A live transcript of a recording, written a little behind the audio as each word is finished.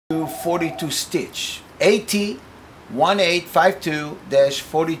42 stitch.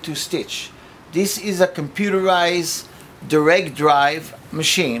 AT1852-42 stitch. This is a computerized direct drive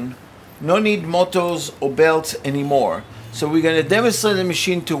machine. No need motors or belts anymore. So we're going to demonstrate the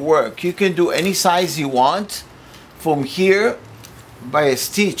machine to work. You can do any size you want from here by a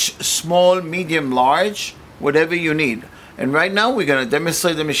stitch, small, medium, large, whatever you need. And right now we're going to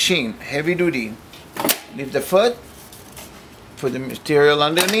demonstrate the machine, heavy duty. Lift the foot, put the material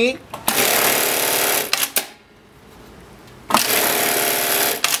underneath.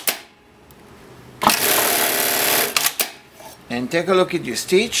 And take a look at your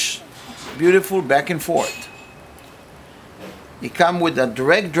stitch. Beautiful back and forth. It comes with a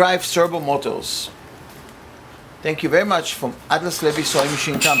direct drive servo motors. Thank you very much from Atlas Levy Sewing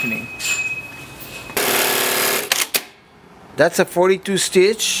Machine Company. That's a 42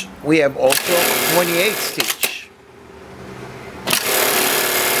 stitch. We have also 28 stitch.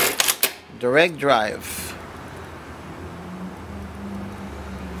 Direct drive.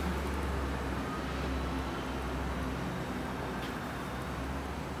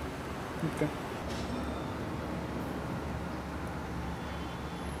 Okay.